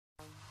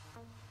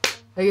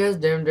Hey guys,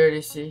 Damn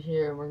Dirty C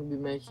here. We're gonna be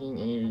making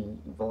a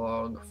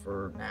vlog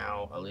for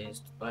now, at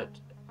least. But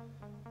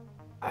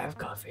I have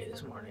coffee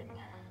this morning.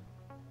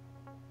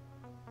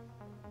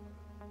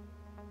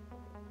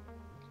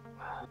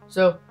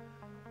 So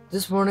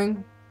this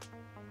morning,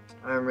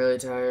 I'm really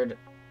tired.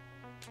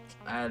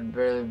 I had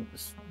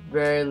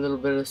very little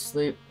bit of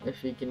sleep.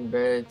 If you can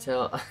barely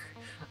tell,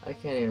 I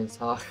can't even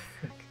talk.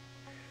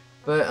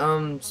 But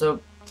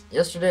so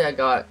yesterday I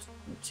got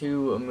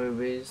two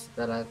movies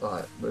that I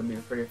thought would be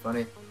pretty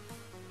funny.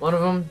 One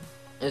of them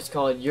is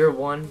called Year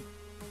One.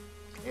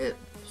 It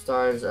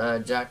stars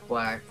Jack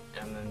Black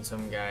and then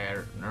some guy, I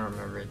don't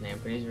remember his name,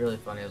 but he's really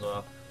funny as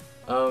well.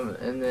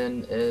 And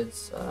then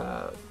it's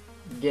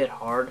Get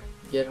Hard.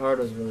 Get Hard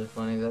was really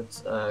funny.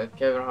 That's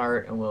Kevin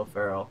Hart and Will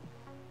Ferrell.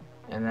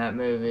 And that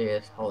movie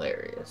is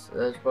hilarious.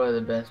 That's probably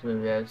the best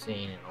movie I've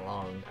seen in a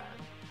long time.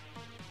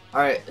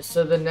 Alright,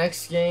 so the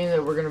next game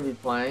that we're going to be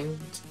playing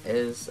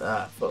is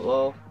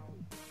Football,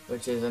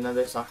 which is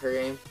another soccer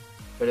game.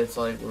 But it's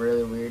like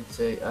really weird,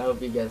 so I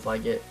hope you guys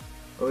like it.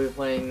 We'll be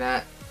playing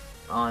that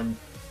on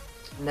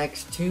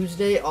next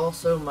Tuesday.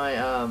 Also,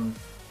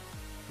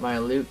 my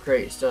loot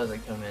crate still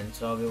hasn't come in,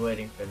 so I'll be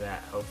waiting for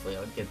that. Hopefully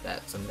I'll get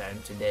that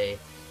sometime today.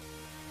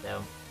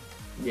 So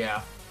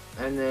yeah,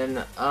 and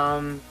then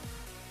I'll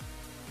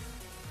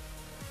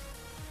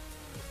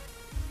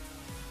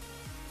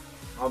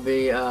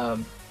be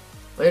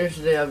later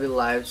today I'll be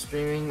live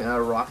streaming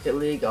Rocket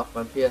League off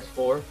my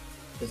PS4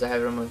 because I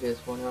have it on my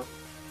PS4 now.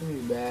 Too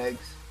many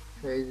bags,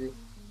 crazy.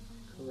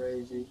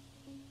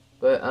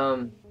 But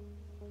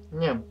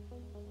yeah.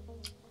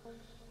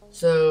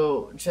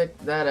 So check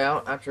that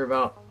out after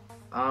about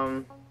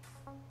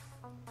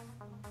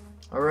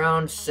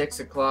around 6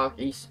 o'clock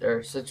East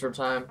or Central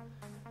Time.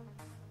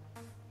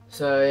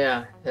 So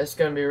yeah, it's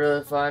gonna be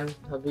really fun.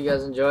 Hope you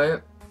guys enjoy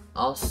it.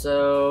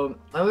 Also,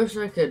 I wish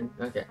I could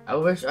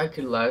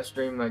live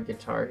stream my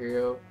Guitar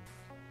Hero,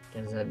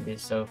 because that'd be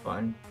so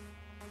fun.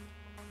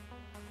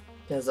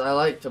 Because I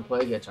like to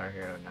play Guitar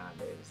Hero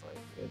nowadays. Like,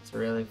 it's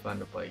really fun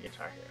to play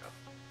Guitar Hero.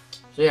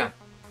 So yeah.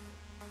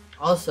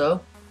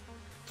 Also,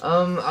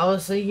 I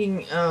was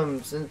thinking,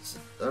 since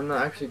I'm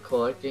not actually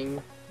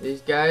collecting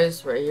these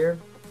guys right here,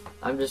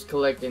 I'm just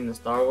collecting the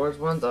Star Wars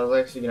ones. I was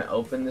actually gonna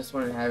open this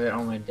one and have it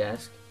on my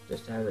desk,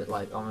 just to have it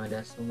like on my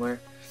desk somewhere.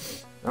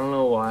 I don't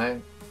know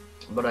why,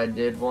 but I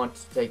did want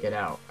to take it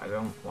out. I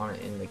don't want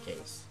it in the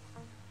case.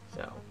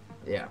 So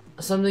yeah,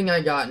 something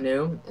I got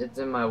new. It's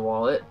in my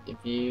wallet. If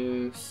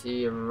you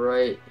see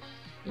right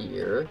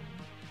here,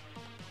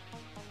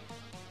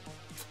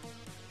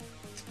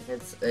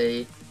 it's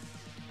a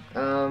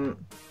um.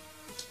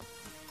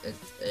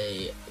 It's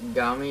a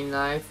Gami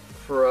Knife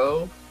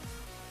Pro.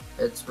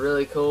 It's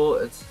really cool.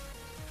 It's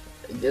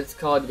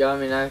called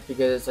Gami Knife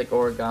because it's like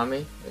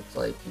origami. It's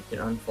like you can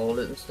unfold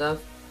it and stuff.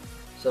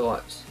 So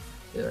watch.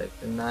 See, like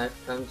the knife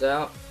comes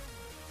out,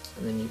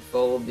 and then you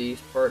fold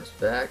these parts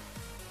back,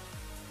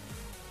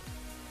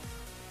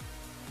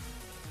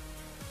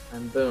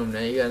 and boom, now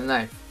you got a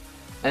knife.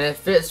 And it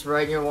fits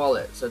right in your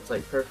wallet, so it's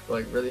like perfect,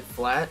 like really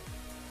flat,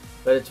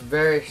 but it's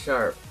very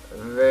sharp,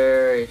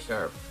 very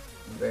sharp.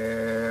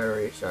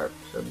 Very sharp,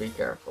 so be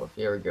careful if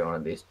you ever get one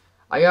of these.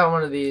 I got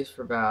one of these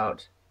for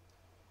about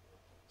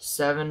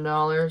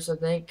 $7, I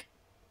think.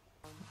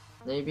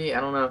 Maybe, I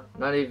don't know,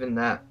 not even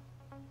that.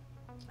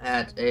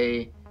 At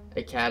a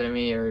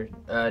Academy or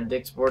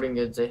Dick's Sporting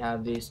Goods, they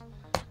have these,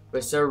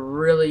 but they're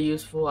really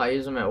useful. I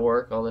use them at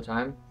work all the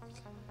time,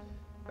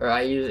 or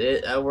I use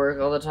it at work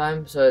all the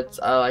time, so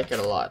I like it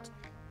a lot.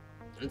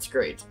 It's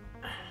great.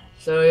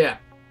 So yeah,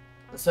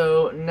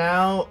 so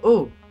now,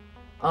 ooh.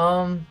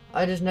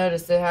 I just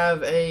noticed they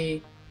have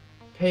a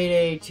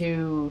Payday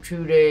 2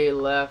 2-day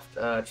left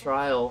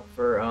trial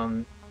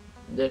for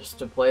just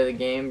to play the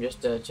game,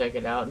 just to check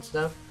it out and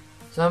stuff.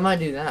 So I might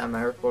do that. I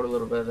might record a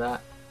little bit of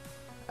that.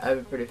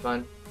 That'd be pretty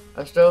fun.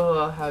 I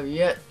still have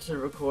yet to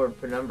record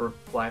Penumbra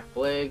Black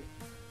Plague.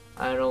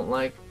 I don't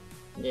like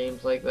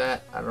games like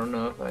that. I don't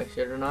know if I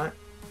should or not.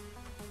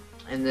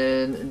 And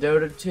then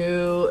Dota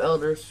 2,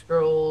 Elder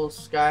Scrolls,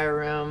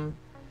 Skyrim,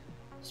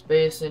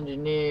 Space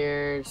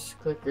Engineers,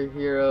 Clicker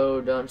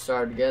Hero, Don't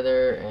Starve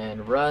Together,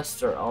 and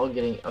Rust are all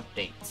getting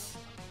updates.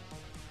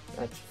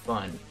 That's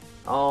fun.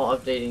 All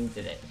updating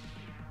today.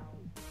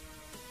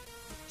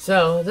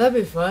 So, that'd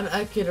be fun.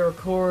 I could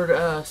record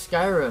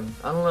Skyrim.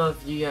 I don't know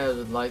if you guys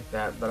would like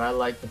that, but I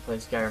like to play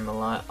Skyrim a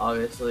lot,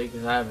 obviously,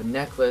 because I have a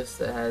necklace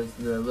that has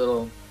the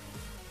little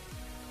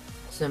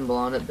symbol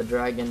on it, the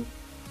dragon,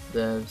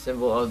 the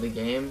symbol of the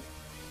game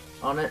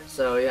on it.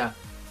 So, yeah.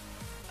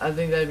 I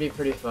think that'd be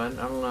pretty fun.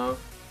 I don't know.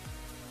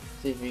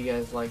 See if you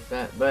guys like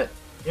that, but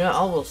you know,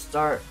 I will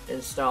start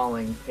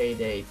installing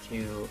Payday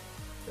 2,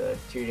 the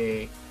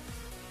 2-day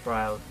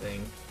trial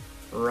thing,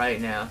 right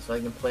now, so I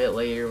can play it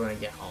later when I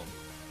get home,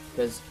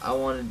 because I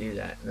want to do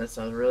that, and that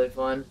sounds really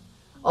fun.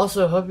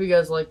 Also, hope you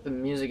guys like the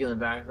music in the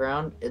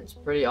background. It's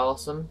pretty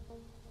awesome.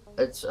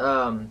 It's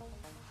there's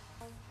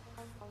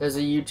a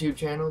YouTube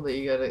channel that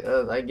you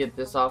gotta I get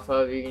this off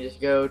of. You can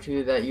just go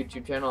to that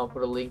YouTube channel. I'll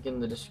put a link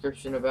in the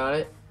description about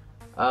it.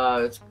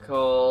 It's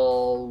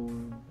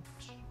called.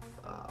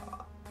 Uh,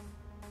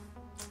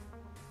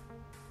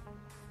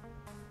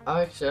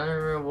 Actually, I don't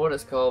remember what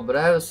it's called, but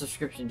I have a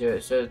subscription to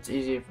it, so it's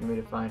easier for me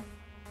to find.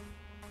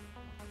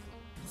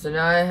 So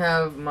now I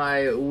have my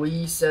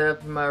Wii set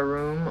up in my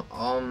room.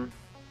 Let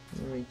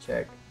me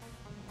check.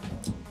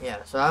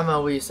 Yeah, so I have my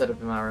Wii set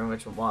up in my room,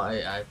 which is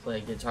why I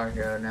play Guitar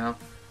Hero now.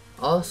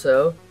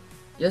 Also,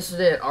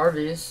 yesterday at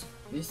Arby's,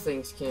 these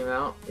things came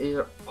out. These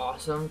are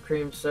awesome.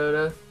 Cream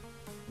soda,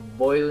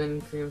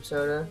 boiling cream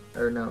soda,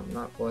 or no,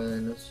 not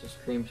boiling. It's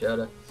just cream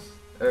soda.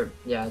 Or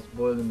yeah, it's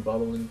boiling,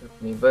 bubbling for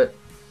me. But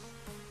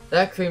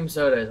that cream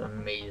soda is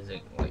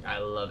amazing. Like, I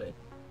love it.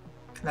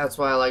 That's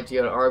why I like to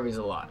go to Arby's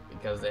a lot,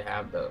 because they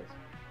have those.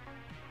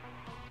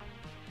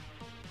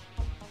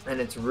 And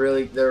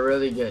they're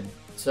really good.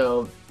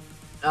 So,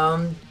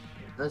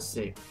 let's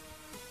see.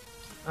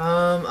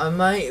 I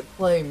might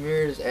play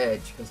Mirror's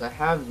Edge, because I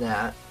have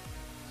that.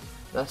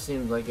 That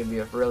seems like it'd be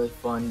a really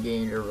fun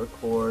game to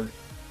record.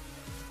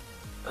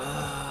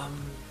 Let's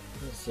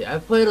see. I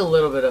played a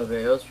little bit of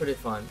it. It was pretty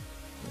fun.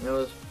 It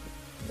was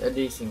a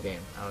decent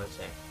game, I would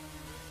say.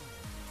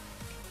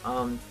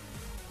 I'm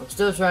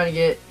still trying to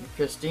get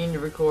Christine to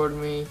record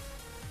me.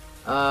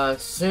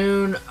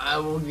 Soon I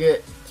will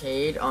get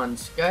Cade on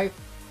Skype,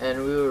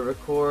 and we will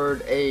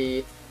record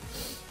a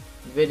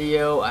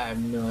video. I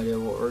have no idea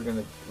what we're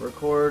gonna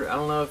record. I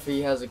don't know if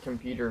he has a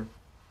computer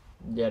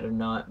yet or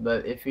not,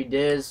 but if he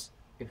does,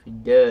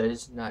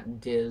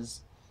 not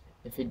Diz,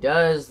 if he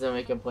does, then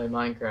we can play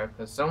Minecraft.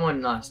 Because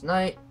someone last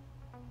night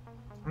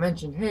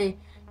mentioned, hey,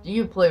 do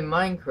you play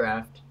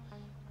Minecraft?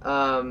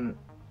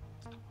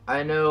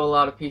 I know a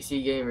lot of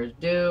PC gamers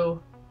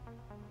do.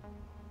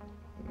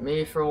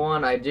 Me, for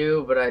one, I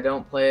do, but I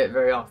don't play it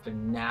very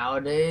often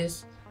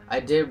nowadays. I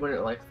did when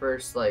it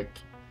first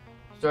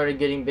started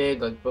getting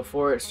big,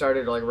 before it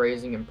started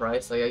raising in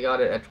price. Like, I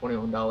got it at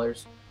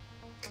 $21,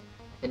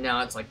 and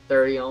now it's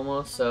 30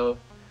 almost. So,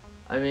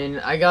 I mean,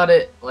 I got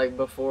it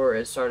before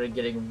it started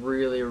getting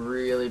really,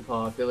 really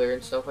popular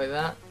and stuff like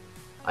that.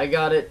 I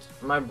got it.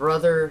 My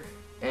brother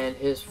and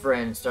his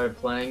friend started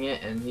playing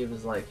it, and he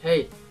was like,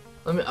 "Hey,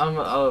 let me."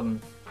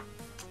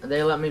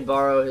 They let me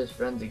borrow his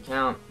friend's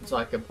account so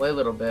I could play a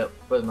little bit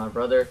with my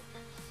brother.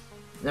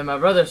 Then my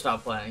brother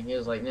stopped playing. He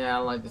was like, "Yeah, I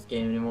don't like this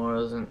game anymore.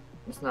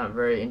 It's not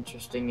very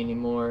interesting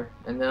anymore."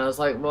 And then I was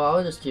like, "Well,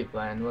 I'll just keep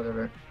playing,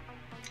 whatever.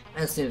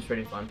 That seems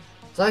pretty fun."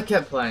 So I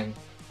kept playing,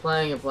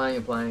 playing and playing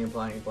and playing and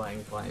playing and playing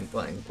and playing and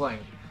playing and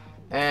playing.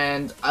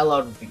 And I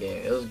loved the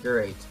game. It was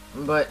great.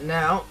 But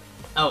now,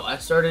 I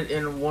started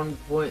in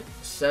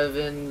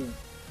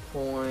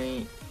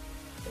 1.7.8.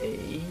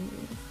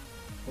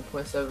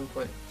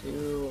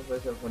 1.7.2,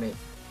 1.7.8.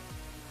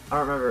 I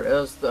don't remember. It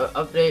was the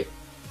update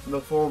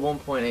before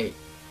 1.8.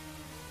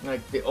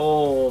 Like the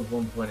old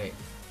 1.8.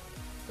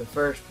 The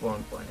first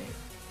 1.8.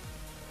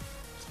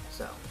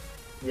 So,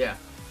 yeah.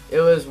 It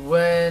was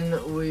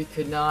when we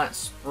could not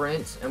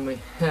sprint and we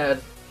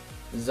had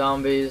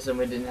zombies and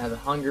we didn't have the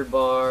hunger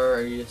bar.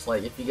 Or you just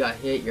if you got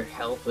hit, your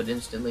health would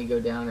instantly go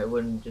down. It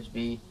wouldn't just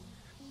be,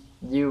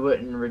 you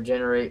wouldn't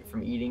regenerate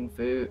from eating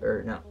food,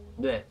 or no,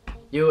 bleh.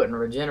 You wouldn't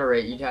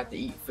regenerate, you'd have to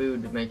eat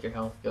food to make your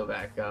health go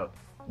back up.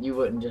 You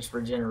wouldn't just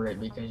regenerate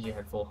because you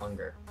had full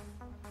hunger.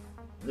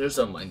 There's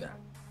something like that.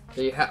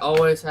 So you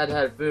always had to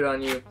have food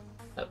on you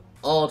at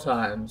all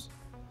times,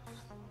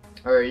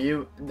 or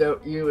you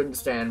wouldn't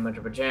stand much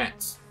of a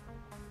chance.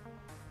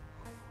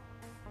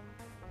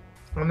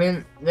 I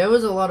mean, there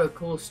was a lot of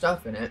cool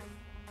stuff in it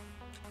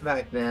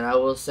back then. I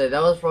will say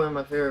that was probably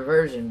my favorite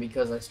version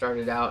because I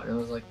started out and it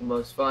was the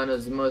most fun. It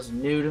was the most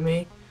new to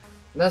me.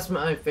 That's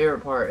my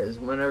favorite part, is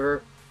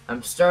whenever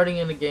I'm starting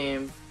in a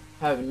game,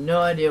 have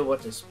no idea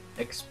what to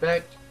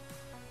expect,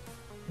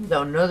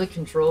 don't know the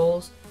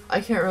controls. I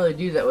can't really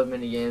do that with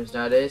many games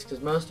nowadays because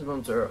most of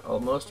them are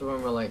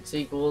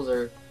sequels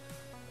or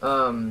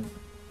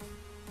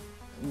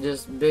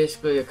just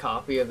basically a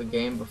copy of a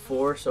game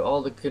before, so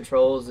all the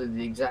controls are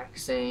the exact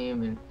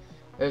same and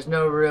there's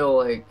no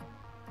real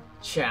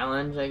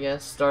challenge, I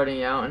guess,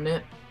 starting out in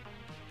it.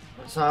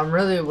 So I'm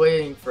really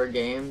waiting for a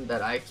game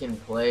that I can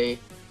play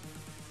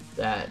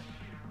that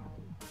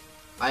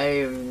I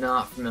am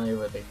not familiar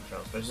with the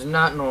controls, which is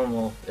not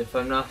normal. If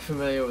I'm not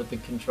familiar with the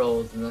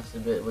controls, then that's a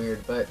bit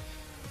weird. But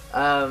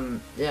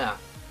yeah,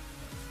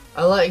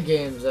 I like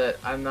games that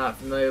I'm not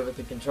familiar with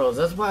the controls.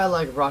 That's why I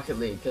like Rocket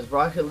League, because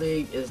Rocket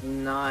League is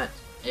not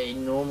a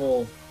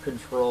normal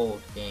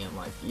controlled game.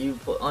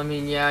 I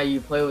mean, yeah, you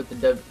play with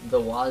the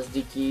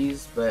WASD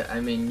keys, but I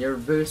mean, you're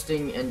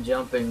boosting and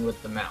jumping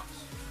with the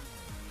mouse.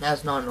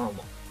 That's not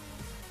normal.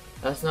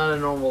 That's not a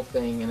normal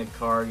thing in a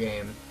car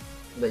game,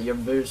 that you're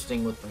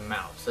boosting with the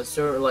mouse. That's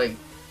sort of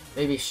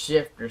maybe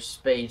shift or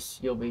space.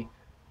 You'll be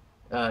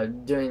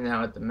doing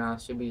that with the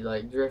mouse. You'll be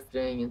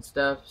drifting and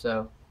stuff.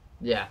 So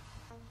yeah,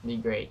 be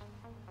great.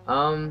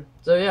 So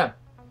yeah,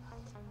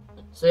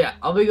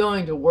 I'll be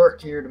going to work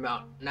here in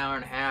about an hour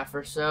and a half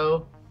or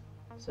so.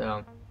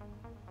 So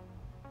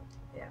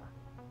yeah,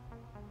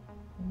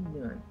 what are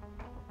you doing?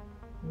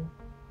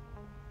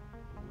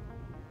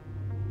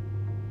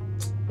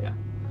 Yeah.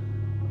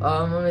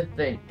 Let me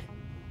think.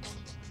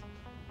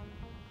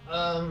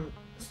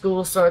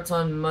 School starts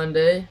on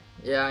Monday.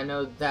 Yeah, I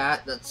know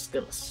that. That's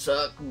gonna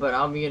suck, but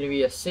I'm gonna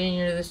be a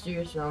senior this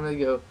year, so I'm gonna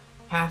go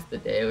half the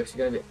day, which is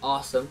gonna be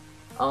awesome.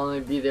 I'll only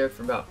be there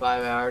for about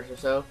 5 hours or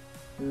so,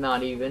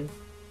 not even.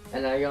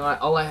 And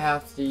all I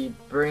have to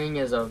bring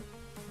is a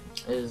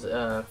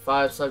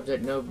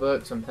 5-subject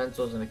notebook, some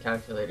pencils, and a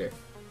calculator.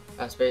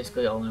 That's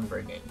basically all I'm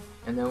bringing.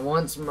 And then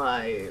once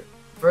my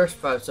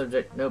first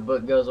 5-subject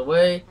notebook goes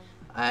away,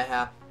 I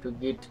have to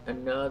get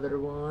another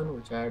one,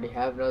 which I already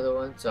have another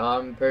one, so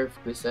I'm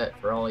perfectly set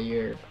for all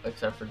year,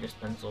 except for just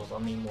pencils. I'll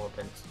need more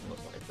pencils,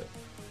 most likely.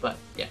 But,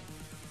 yeah.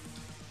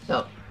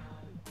 So,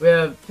 we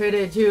have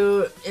Payday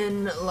 2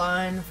 in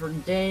line for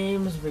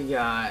games. We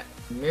got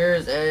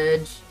Mirror's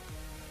Edge.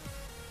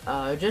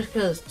 Just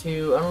cause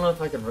 2, I don't know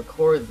if I could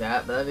record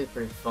that, but that'd be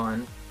pretty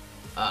fun.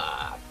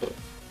 I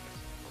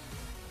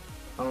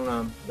don't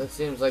know. That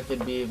seems like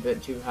it'd be a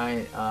bit too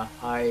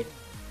high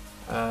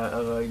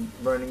of a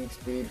running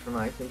speed for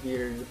my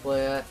computer to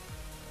play at.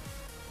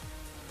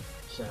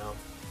 So,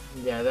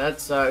 yeah,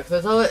 that sucks.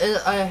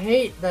 I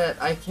hate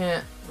that I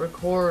can't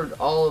record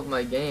all of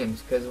my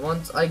games, because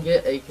once I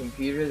get a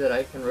computer that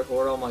I can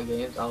record all my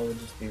games, I will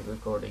just be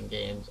recording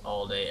games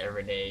all day,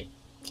 every day,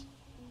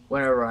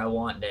 whenever I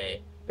want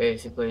day,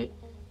 basically.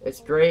 It's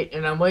great,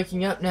 and I'm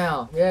waking up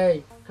now.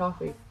 Yay,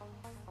 coffee.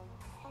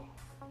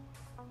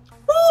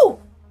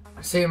 Woo!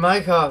 See, my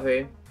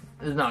coffee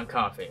is not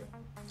coffee.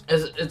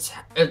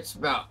 It's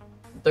about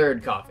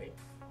third coffee,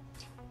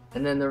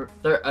 and then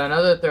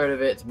another third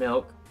of it's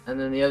milk, and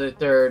then the other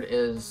third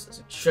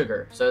is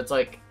sugar. So it's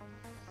like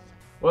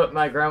what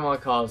my grandma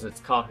calls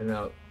it's coffee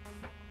milk.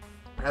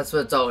 That's what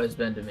it's always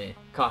been to me,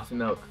 coffee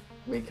milk,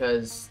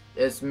 because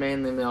it's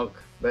mainly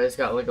milk, but it's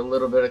got like a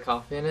little bit of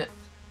coffee in it,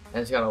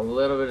 and it's got a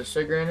little bit of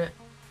sugar in it.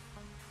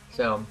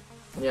 So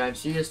yeah, and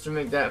she used to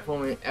make that for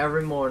me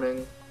every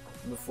morning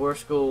before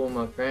school when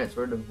my parents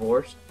were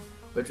divorced,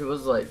 which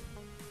was like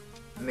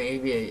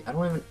maybe I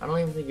don't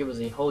even think it was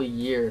a whole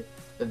year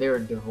that they were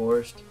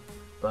divorced,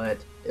 but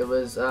it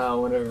was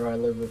whenever I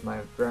lived with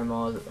my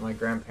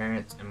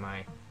grandparents, and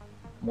my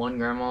one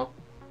grandma.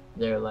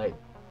 They're like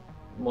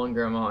one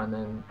grandma and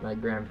then my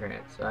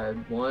grandparents. So I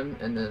had one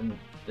and then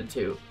the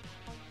two.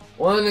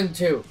 1 and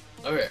 2.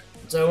 Okay.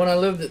 So when I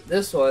lived at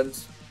this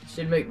one's,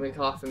 she'd make me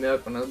coffee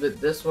milk. When I lived at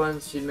this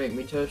one's, she'd make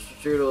me toasted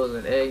strudels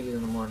and eggs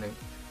in the morning.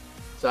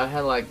 So I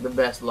had like the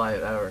best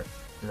life ever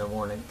in the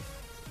morning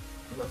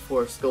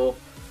before school.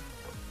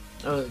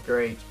 It was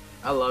great.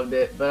 I loved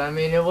it, but I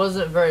mean it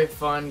wasn't very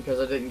fun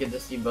because I didn't get to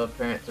see both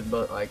parents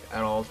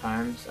at all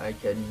times. I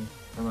couldn't,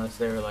 unless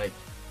they were like,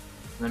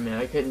 I mean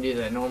I couldn't do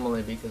that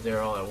normally because they were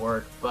all at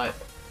work, but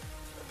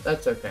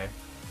that's okay.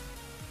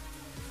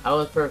 I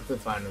was perfectly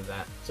fine with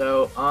that.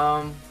 So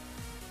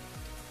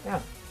yeah.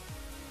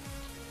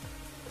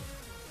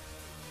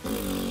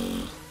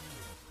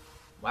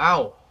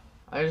 Wow.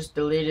 I just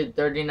deleted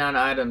 39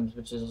 items,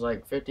 which is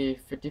like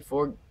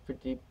 54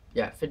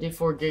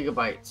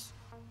 gigabytes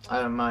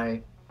out of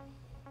my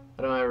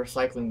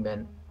recycling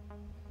bin.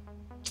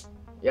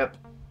 Yep.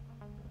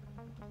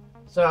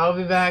 So I'll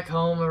be back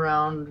home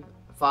around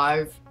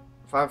 5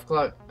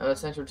 o'clock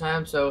Central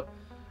Time. So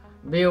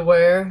be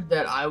aware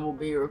that I will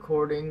be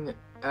recording,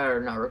 or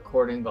not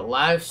recording, but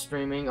live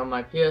streaming on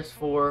my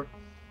PS4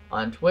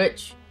 on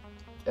Twitch.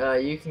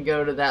 You can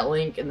go to that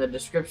link in the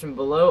description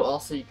below.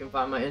 Also, you can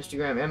find my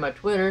Instagram and my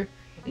Twitter,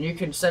 and you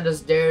can send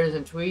us dares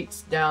and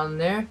tweets down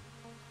there.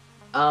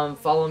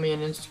 Follow me on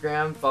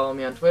Instagram, follow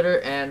me on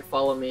Twitter, and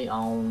follow me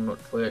on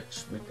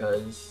Twitch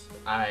because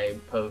I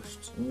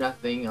post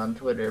nothing on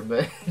Twitter,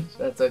 but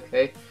that's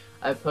okay.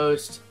 I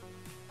post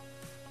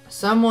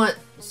some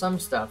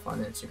stuff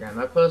on Instagram.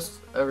 I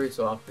post every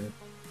so often.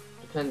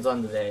 Depends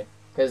on the day.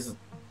 Because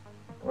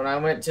when I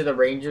went to the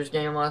Rangers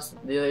game last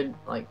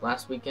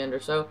weekend or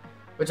so,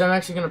 which I'm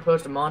actually going to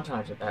post a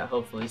montage of that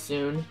hopefully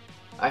soon.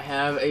 I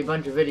have a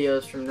bunch of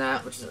videos from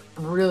that, which is a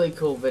really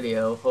cool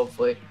video,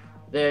 hopefully.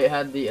 They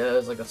had it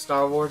was like a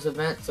Star Wars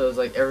event, so it was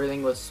like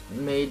everything was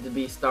made to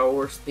be Star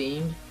Wars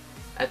themed.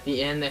 At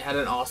the end, they had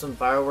an awesome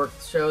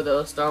fireworks show that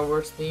was Star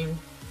Wars themed.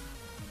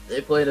 They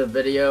played a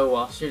video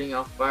while shooting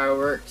off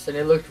fireworks, and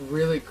it looked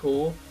really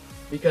cool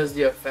because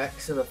the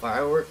effects of the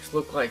fireworks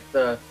look like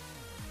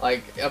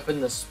up in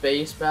the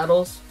space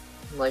battles.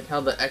 Like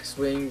how the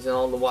X-Wings and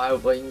all the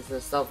Y-Wings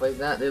and stuff like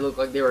that, they look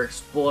like they were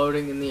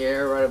exploding in the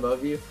air right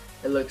above you.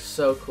 It looks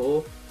so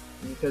cool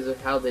because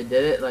of how they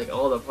did it. Like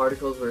all the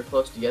particles were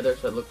close together,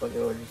 so it looked like they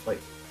were just like,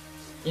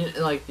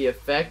 like the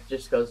effect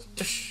just goes,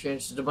 and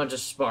it's just a bunch of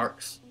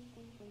sparks.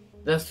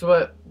 That's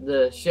what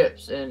the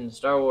ships in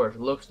Star Wars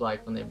looked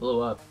like when they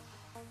blew up.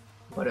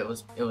 But it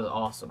was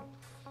awesome.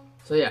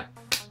 So yeah.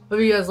 Hope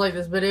you guys like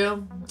this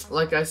video.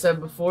 Like I said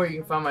before,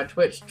 you can find my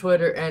Twitch,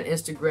 Twitter, and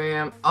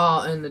Instagram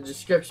all in the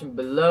description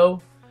below.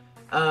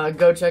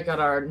 Go check out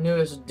our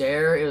newest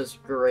dare. It was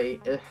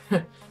great.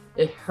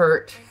 It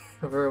hurt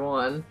for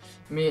one.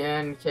 Me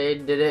and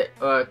Cade did it.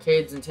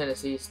 Cade's in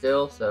Tennessee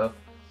still,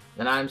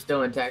 and I'm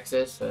still in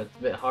Texas, so it's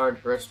a bit hard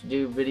for us to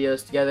do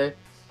videos together.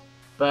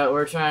 but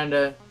we're trying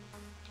to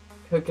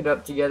hook it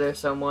up together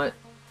somewhat.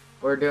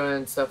 We're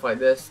doing stuff like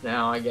this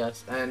now, I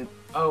guess, and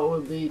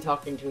we'll be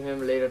talking to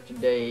him later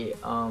today.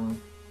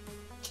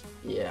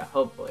 Yeah,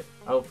 hopefully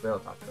I'll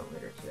talk to him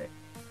later today.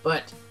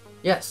 But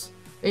yes,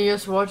 thank you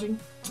guys for watching.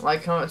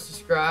 Like, comment,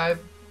 subscribe,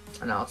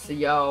 and I'll see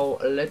y'all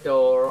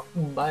later.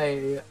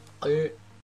 Bye.